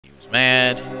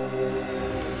mad.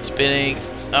 Spinning.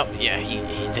 Oh, yeah,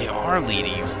 they are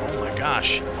leading you. Oh my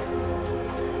gosh.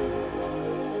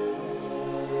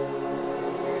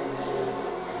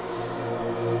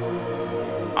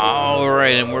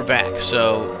 Alright, and we're back.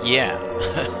 So, yeah.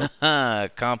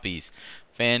 Compies.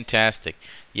 Fantastic.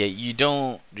 Yeah, you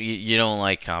don't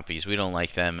like compies. We don't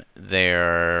like them.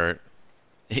 They're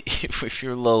if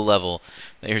you're low level,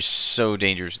 they're so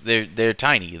dangerous. They're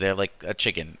tiny. They're like a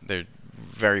chicken. They're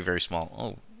very, very small.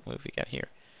 Oh, what have we got here?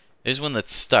 There's one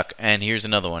that's stuck, and here's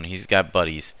another one. He's got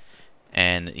buddies,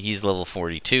 and he's level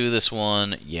 42. This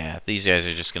one, yeah, these guys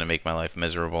are just gonna make my life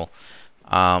miserable.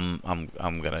 I'm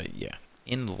gonna, yeah,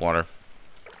 in the water,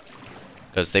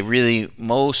 because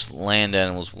most land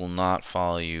animals will not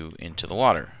follow you into the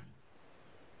water.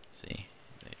 See,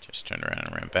 they just turned around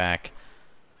and ran back.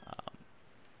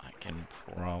 I can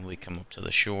probably come up to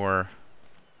the shore,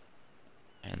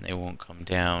 and they won't come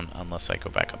down unless I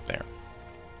go back up there.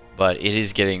 But it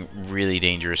is getting really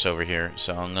dangerous over here,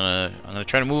 so I'm gonna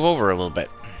try to move over a little bit.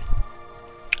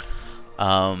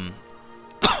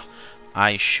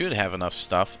 I should have enough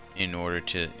stuff in order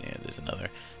to. Yeah, there's another.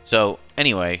 So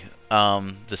anyway,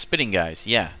 the spitting guys,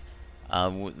 yeah,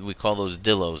 we call those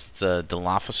dillos. It's a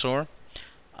Dilophosaur.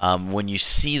 When you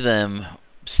see them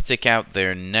stick out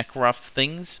their neck ruff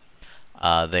things,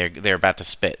 they're about to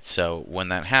spit. So when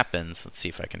that happens, let's see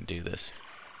if I can do this.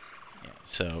 Yeah,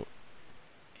 so.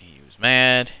 He was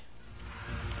mad.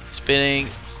 Spinning.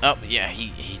 Oh, yeah,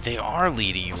 they are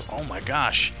leading you. Oh my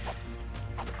gosh.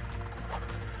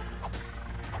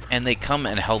 And they come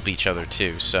and help each other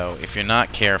too. So if you're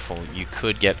not careful, you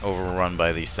could get overrun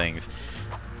by these things.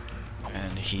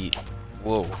 And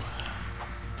whoa.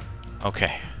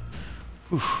 Okay.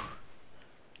 Whew.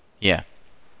 Yeah.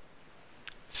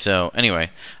 So anyway,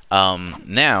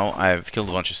 now I've killed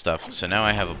a bunch of stuff. So now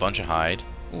I have a bunch of hide.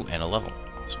 Ooh, and a level.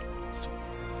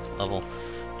 Level.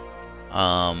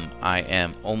 I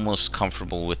am almost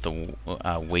comfortable with the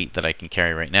weight that I can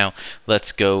carry right now.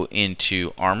 Let's go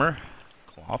into armor,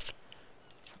 cloth,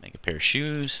 make a pair of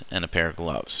shoes, and a pair of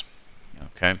gloves.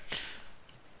 Okay.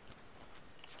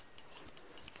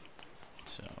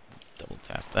 So, double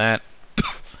tap that.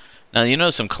 Now, you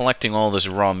notice I'm collecting all this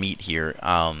raw meat here.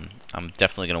 I'm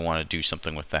definitely going to want to do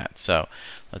something with that. So,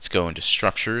 let's go into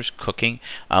structures, cooking.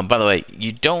 By the way,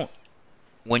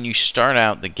 when you start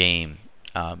out the game,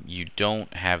 you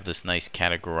don't have this nice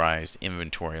categorized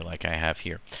inventory like I have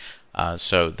here.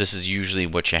 So this is usually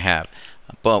what you have.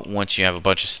 But once you have a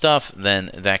bunch of stuff, then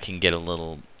that can get a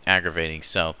little aggravating.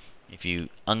 So if you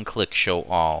unclick show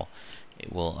all,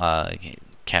 it will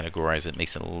categorize it,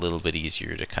 makes it a little bit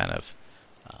easier to kind of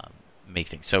make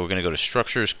things. So we're going to go to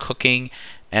structures, cooking,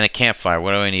 and a campfire.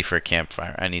 What do I need for a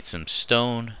campfire? I need some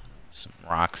stone, some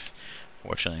rocks.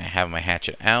 Fortunately, I have my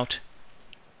hatchet out.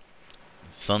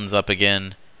 Sun's up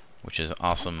again, which is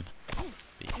awesome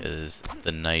because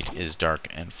the night is dark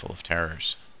and full of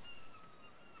terrors.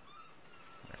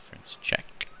 Reference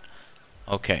check.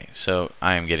 Okay, so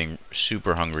I am getting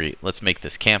super hungry. Let's make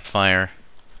this campfire.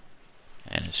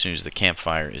 And as soon as the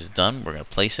campfire is done, we're going to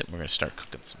place it. We're going to start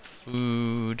cooking some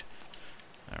food.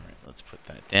 Alright, let's put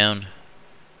that down.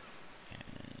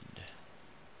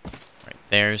 And right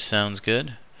there sounds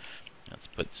good. Let's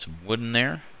put some wood in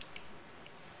there.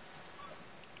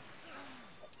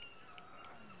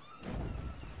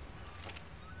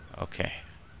 Okay.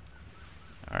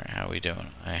 Alright, how are we doing?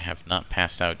 I have not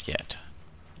passed out yet.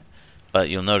 But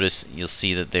you'll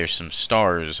see that there's some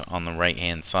stars on the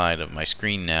right-hand side of my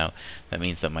screen now. That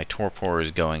means that my torpor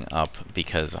is going up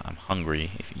because I'm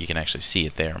hungry. If you can actually see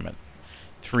it there, I'm at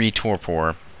 3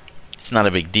 torpor. It's not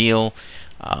a big deal.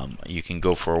 You can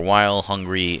go for a while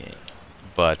hungry,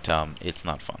 but it's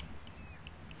not fun.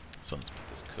 So let's put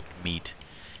this cooked meat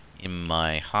in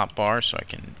my hot bar so I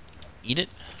can eat it.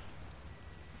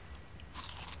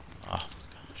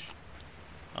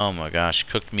 Oh my gosh,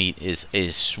 cooked meat is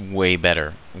way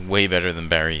better than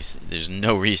berries. There's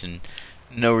no reason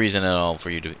at all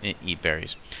for you to eat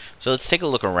berries. So let's take a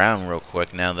look around real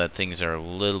quick now that things are a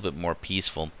little bit more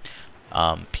peaceful.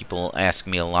 People ask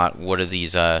me a lot, what are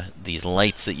these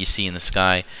lights that you see in the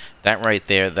sky? That right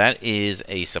there, that is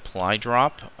a supply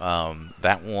drop.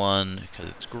 That one, because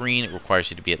it's green, it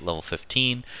requires you to be at level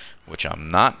 15, which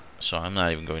I'm not, so I'm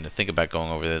not even going to think about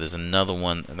going over there. There's another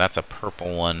one, that's a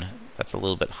purple one. That's a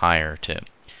little bit higher too.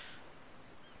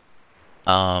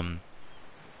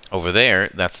 Over there,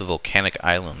 that's the volcanic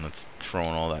island that's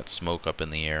throwing all that smoke up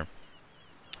in the air.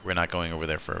 We're not going over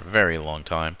there for a very long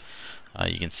time.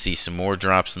 You can see some more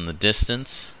drops in the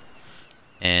distance,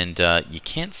 and you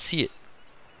can't see it.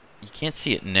 You can't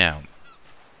see it now,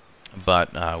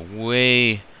 but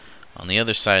way On the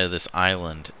other side of this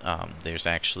island, there's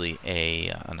actually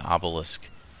an obelisk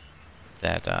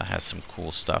that has some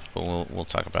cool stuff, but we'll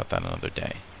talk about that another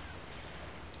day.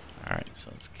 Alright, so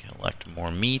let's collect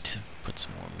more meat, put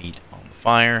some more meat on the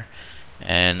fire,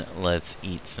 and let's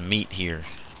eat some meat here.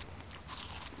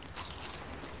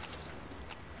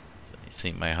 So you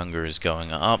see my hunger is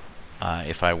going up.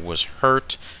 If I was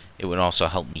hurt, it would also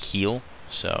help me heal.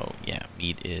 So yeah,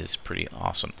 meat is pretty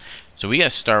awesome. So we gotta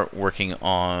start working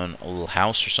on a little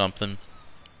house or something,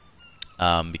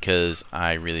 because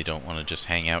I really don't want to just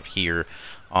hang out here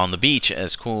on the beach,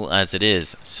 as cool as it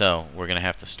is. So we're gonna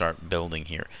have to start building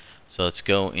here. So let's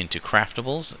go into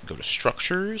craftables, go to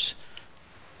structures.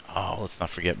 Oh, let's not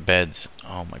forget beds.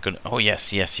 Oh my goodness. Oh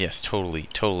yes, yes, yes.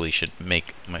 Totally should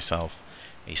make myself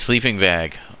a sleeping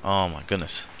bag. Oh my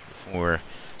goodness, before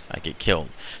I get killed.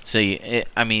 See,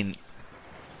 I mean,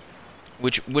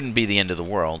 which wouldn't be the end of the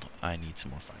world. I need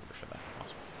some more fiber for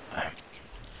that.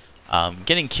 Awesome.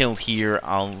 Getting killed here,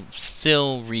 I'll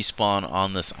still respawn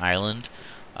on this island,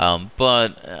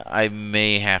 but I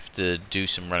may have to do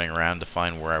some running around to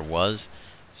find where I was.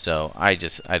 So I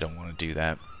don't want to do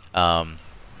that.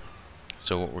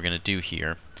 So what we're going to do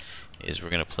here is we're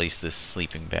going to place this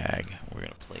sleeping bag. We're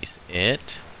going to place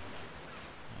it.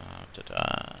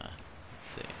 Let's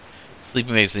see.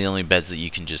 Sleeping bags are the only beds that you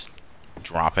can just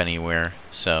drop anywhere.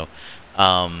 So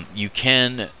you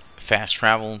can fast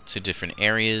travel to different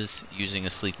areas using a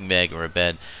sleeping bag or a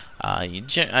bed. I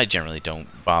generally don't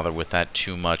bother with that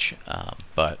too much,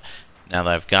 but now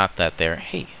that I've got that there,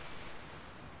 hey,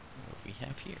 what do we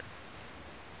have here?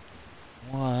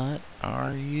 What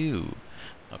are you?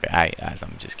 Okay,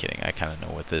 I'm just kidding. I kind of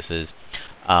know what this is.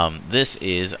 This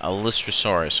is a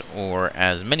Lystrosaurus, or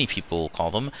as many people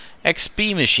call them,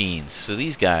 XP machines. So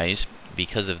these guys,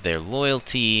 because of their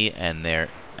loyalty and their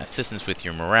assistance with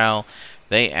your morale,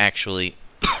 they actually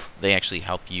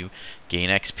help you gain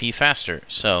XP faster.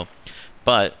 So,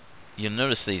 but you'll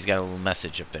notice that he's got a little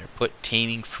message up there. Put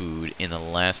taming food in the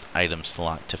last item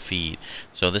slot to feed.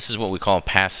 So this is what we call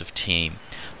passive tame.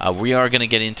 We are going to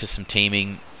get into some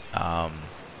taming.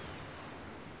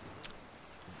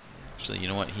 Actually, you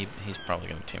know what? He's probably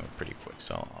going to tame it pretty quick,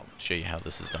 so I'll show you how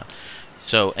this is done.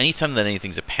 So anytime that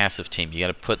anything's a passive tame, you got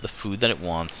to put the food that it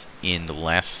wants in the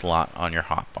last slot on your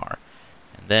hotbar.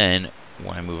 And then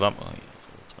when I move up, oh yeah, it's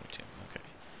level 22. Okay.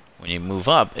 When you move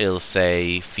up, it'll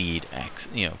say feed X,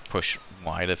 push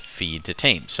Y to feed to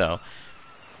tame. So,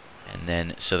 and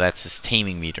then so that's this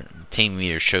taming meter. The taming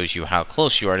meter shows you how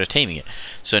close you are to taming it.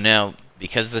 So now,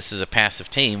 because this is a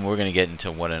passive tame, we're going to get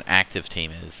into what an active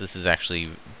tame is. This is actually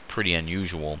pretty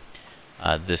unusual.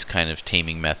 This kind of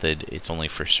taming method, it's only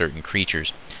for certain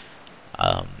creatures.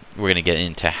 We're going to get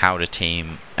into how to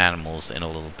tame animals in a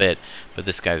little bit, but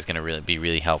this guy's going to be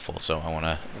really helpful. So I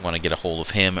want to get a hold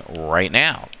of him right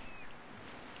now.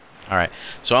 All right,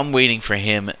 so I'm waiting for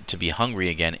him to be hungry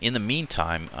again. In the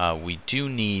meantime, we do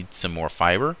need some more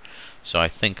fiber, so I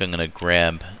think I'm going to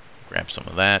grab some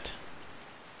of that.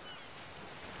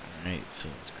 All right, so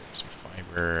let's grab some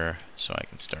fiber so I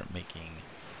can start making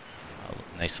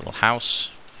a nice little house.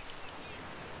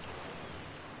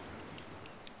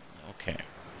 Okay.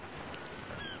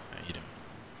 How you doing?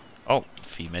 Oh,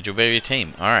 feed Mejoberry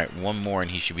tame. Alright, one more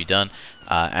and he should be done.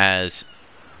 As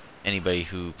anybody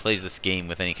who plays this game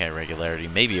with any kind of regularity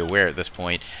may be aware at this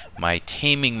point, my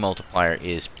taming multiplier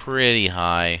is pretty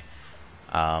high.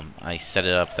 I set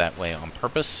it up that way on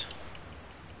purpose.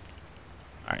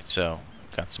 Alright, so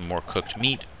got some more cooked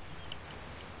meat.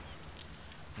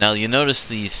 Now you notice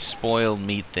these spoiled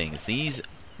meat things. These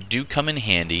do come in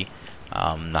handy.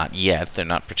 Not yet. They're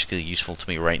not particularly useful to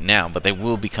me right now, but they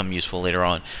will become useful later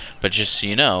on. But just so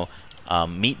you know,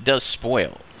 meat does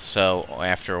spoil. So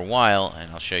after a while,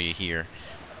 and I'll show you here,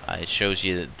 it shows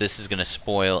you that this is going to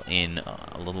spoil in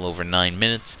a little over 9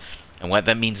 minutes. And what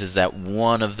that means is that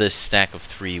one of this stack of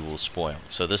 3 will spoil.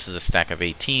 So this is a stack of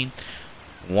 18.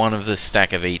 One of the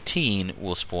stack of 18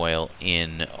 will spoil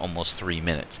in almost 3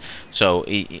 minutes. So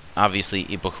obviously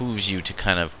it behooves you to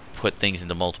kind of put things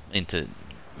into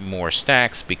more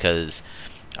stacks, because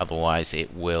otherwise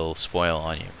it will spoil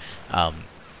on you.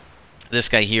 This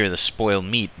guy here, the spoiled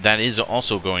meat, that is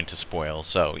also going to spoil.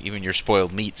 So even your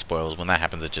spoiled meat spoils. When that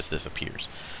happens, it just disappears.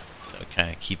 So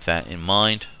kind of keep that in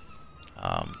mind.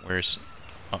 Where's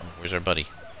our buddy?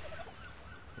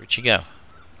 Where'd you go?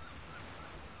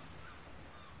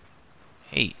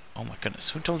 Hey, oh my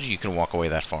goodness, who told you can walk away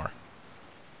that far?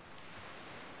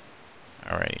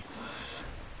 Alrighty.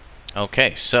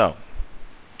 Okay, so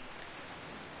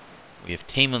we have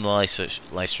tamed the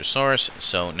Lystrosaurus,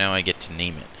 so now I get to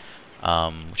name it.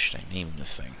 What should I name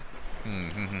this thing?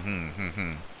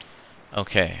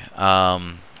 Okay. Da,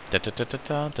 da, da, da,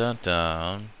 da, da,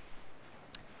 da.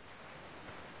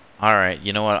 All right.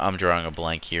 You know what? I'm drawing a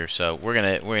blank here, so we're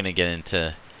gonna get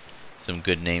into some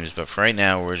good names, but for right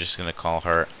now, we're just gonna call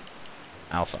her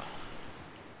Alpha.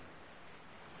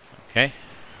 Okay.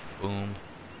 Boom.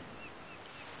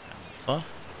 Alpha.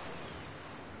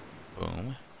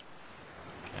 Boom.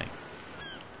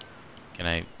 Can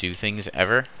I do things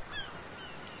ever?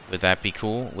 Would that be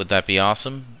cool? Would that be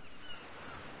awesome?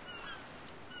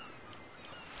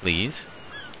 Please.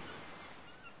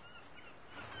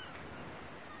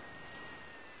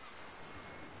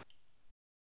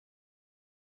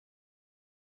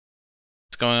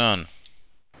 What's going on?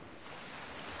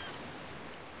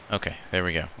 Okay, there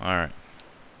we go. Alright.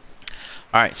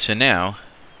 Alright, so now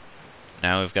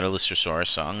we've got a Lystrosaurus,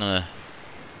 so I'm gonna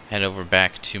head over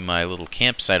back to my little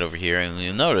campsite over here, and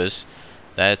you'll notice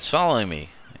that it's following me.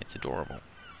 It's adorable.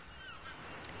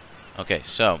 Okay,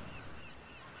 so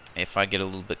if I get a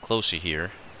little bit closer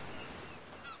here,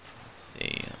 let's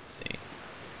see.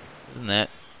 Isn't that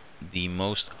the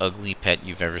most ugly pet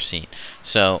you've ever seen?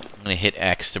 So I'm gonna hit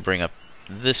X to bring up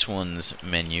this one's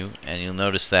menu, and you'll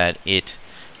notice that it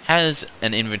has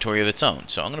an inventory of its own.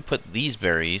 So I'm gonna put these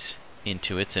berries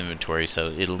into its inventory, so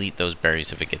it'll eat those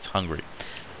berries if it gets hungry.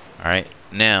 Alright,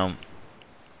 now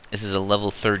this is a level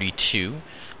 32.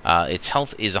 Its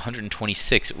health is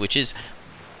 126, which is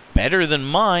better than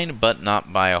mine, but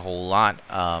not by a whole lot.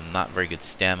 Not very good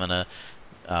stamina.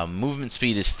 Movement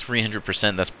speed is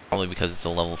 300%. That's probably because it's a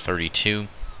level 32.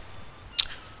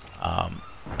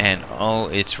 And oh,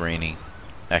 it's raining.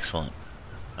 Excellent.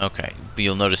 Okay, but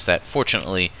you'll notice that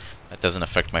fortunately that doesn't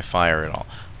affect my fire at all.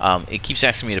 It keeps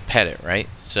asking me to pet it, right?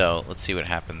 So let's see what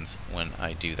happens when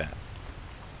I do that.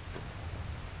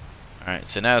 Alright,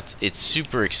 so now it's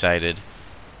super excited,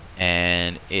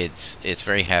 and it's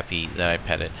very happy that I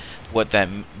pet it. What that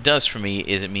does for me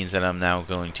is it means that I'm now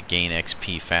going to gain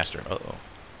XP faster. Uh-oh.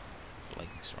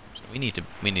 Lightning storms. We need to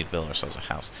build ourselves a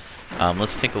house.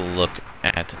 Let's take a look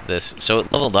at this. So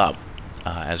it leveled up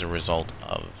as a result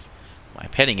of my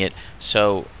petting it.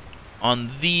 So on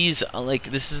these,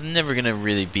 like, this is never going to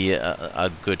really be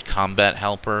a good combat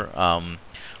helper.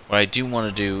 What I do want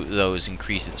to do, though, is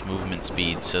increase its movement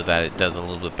speed so that it does a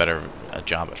little bit better a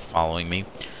job at following me.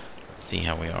 Let's see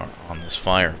how we are on this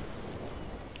fire.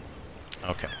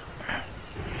 Okay.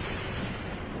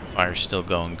 Fire's still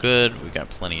going good. We got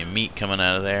plenty of meat coming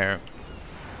out of there.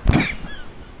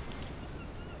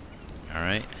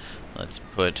 Alright. Let's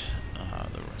put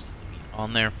the rest of the meat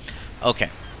on there. Okay.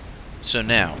 So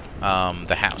now,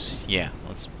 the house. Yeah,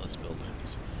 let's build the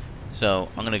house. So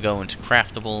I'm going to go into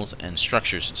craftables and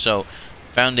structures. So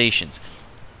foundations.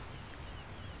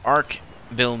 Arc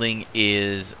building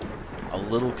is a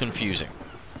little confusing.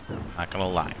 Not going to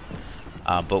lie.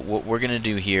 But what we're going to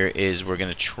do here is we're going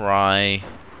to try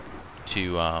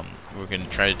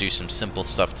to do some simple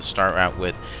stuff to start out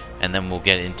with, and then we'll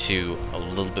get into a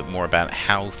little bit more about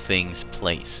how things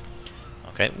place.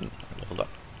 Okay, hold up.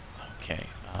 Okay.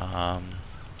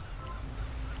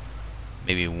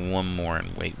 Maybe one more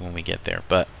and wait when we get there.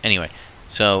 But anyway,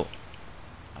 so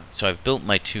I've built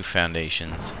my two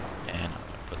foundations, and I'm going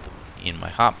to put them in my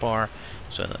hotbar,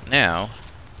 so that now,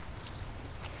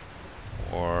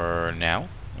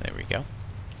 there we go.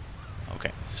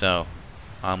 Okay, so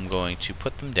I'm going to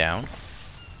put them down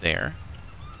there,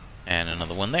 and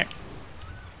another one there.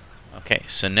 Okay,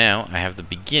 so now I have the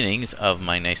beginnings of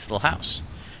my nice little house.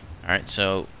 Alright,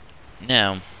 so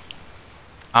now,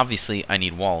 obviously I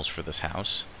need walls for this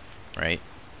house, right?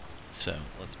 So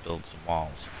let's build some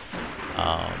walls.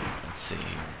 Let's see,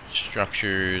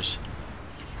 structures,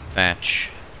 thatch,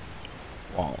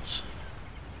 walls.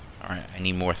 Alright, I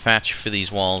need more thatch for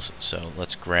these walls, so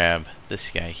let's grab this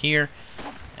guy here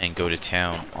and go to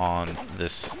town on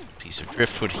this piece of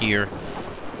driftwood here.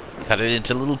 Cut it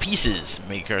into little pieces,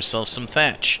 make ourselves some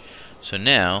thatch. So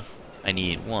now I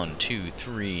need 1, 2,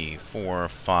 3, 4,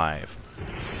 5.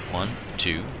 1,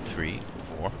 2, 3,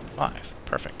 4, 5.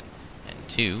 Perfect. And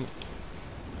 2.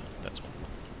 That's 1.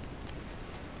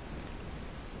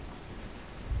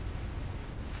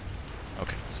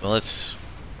 Okay, so let's.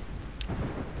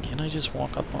 Can I just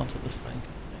walk up onto this thing?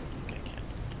 I think I can.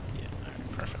 Yeah,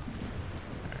 alright, perfect.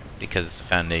 Alright, because it's a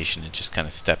foundation, it just kind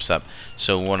of steps up.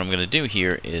 So what I'm going to do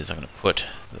here is I'm going to put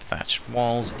the thatched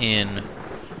walls in.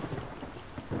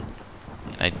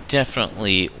 And I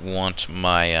definitely want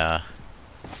my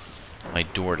my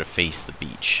door to face the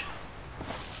beach.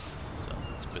 So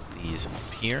let's put these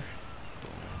up here.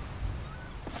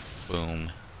 Boom.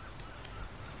 Boom.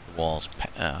 The walls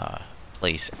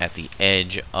place at the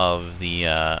edge of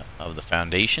the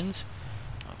foundations.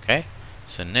 Okay.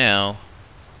 So now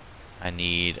I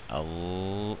need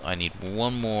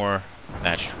one more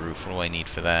thatched roof. What do I need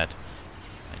for that?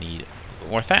 I need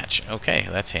more thatch. Okay,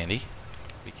 that's handy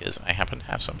because I happen to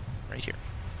have some right here.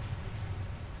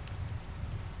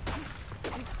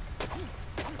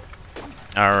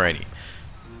 Alrighty.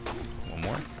 One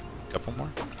more? Couple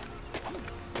more?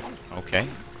 Okay.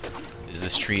 Is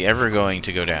this tree ever going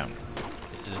to go down?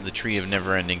 This is the tree of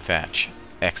never-ending thatch.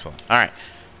 Excellent. Alright.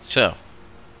 So,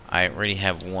 I already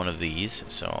have one of these,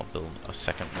 so I'll build a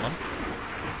second one.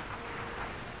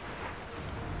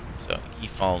 So, he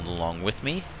followed along with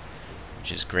me,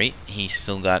 which is great. He's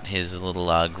still got his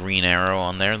little green arrow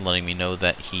on there, letting me know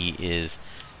that he is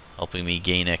helping me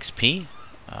gain XP.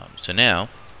 So now,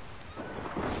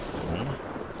 boom,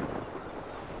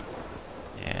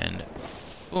 and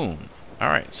boom.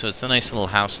 Alright, so it's a nice little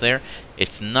house there.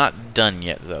 It's not done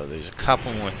yet, though. There's a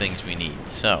couple more things we need.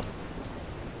 So,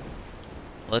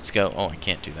 let's go. Oh, I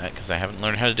can't do that because I haven't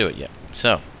learned how to do it yet.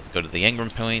 So, let's go to the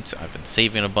engram points. I've been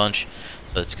saving a bunch.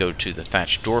 So, let's go to the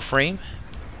thatched door frame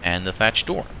and the thatched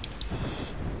door.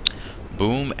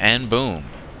 Boom and boom.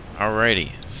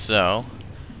 Alrighty, so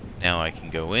now I can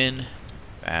go in,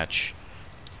 thatch,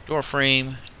 door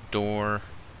frame, door.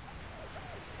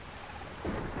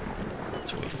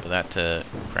 Let's wait for that to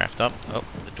craft up. Oh,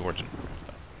 the door didn't craft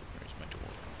up. Where's my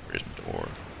door? Where's my door?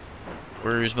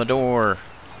 Where's my door?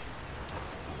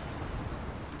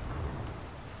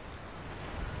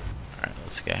 Alright,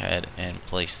 let's go ahead and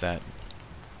place that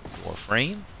door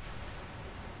frame.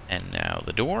 And now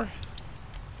the door.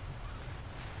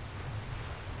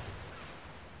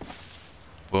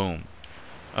 Boom.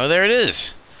 Oh, there it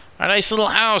is. Our nice little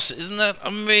house. Isn't that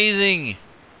amazing?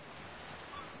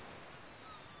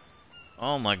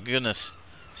 Oh my goodness.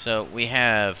 So we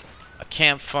have a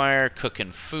campfire,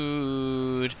 cooking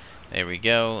food. There we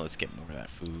go. Let's get more of that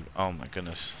food. Oh my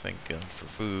goodness. Thank God for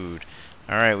food.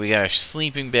 Alright, we got a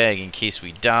sleeping bag in case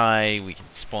we die. We can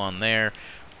spawn there.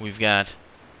 We've got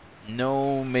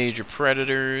no major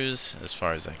predators as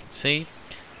far as I can see.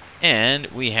 And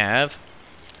we have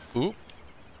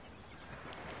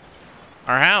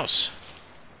our house.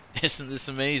 Isn't this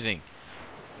amazing?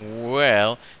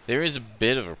 Well, there is a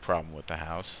bit of a problem with the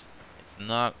house. It's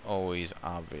not always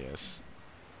obvious.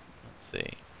 Let's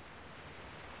see.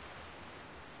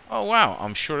 Oh wow,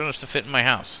 I'm short enough to fit in my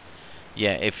house.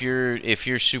 Yeah, if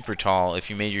you're super tall, if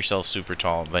you made yourself super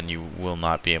tall, then you will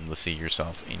not be able to see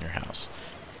yourself in your house.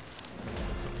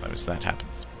 Sometimes that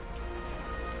happens.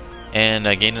 And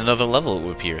I gained another level, it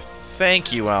would appear.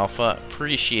 Thank you, Alpha.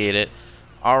 Appreciate it.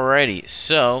 Alrighty,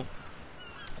 so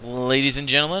ladies and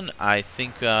gentlemen, I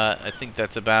think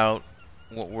that's about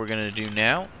what we're gonna do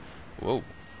now. Whoa.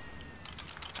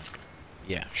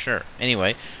 Yeah, sure.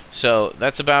 Anyway, so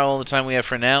that's about all the time we have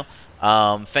for now.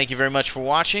 Thank you very much for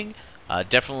watching.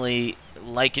 Definitely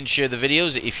like and share the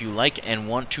videos if you like and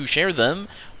want to share them.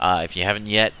 If you haven't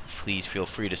yet, please feel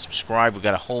free to subscribe. We've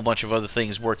got a whole bunch of other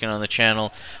things working on the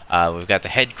channel. We've got the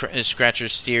Head Scratcher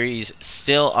series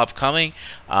still upcoming.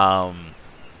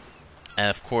 And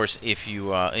of course, if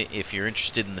you're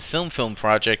interested in the film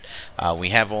project, we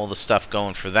have all the stuff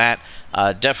going for that.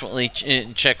 Definitely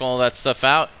check all that stuff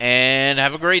out, and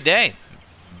have a great day.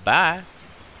 Bye.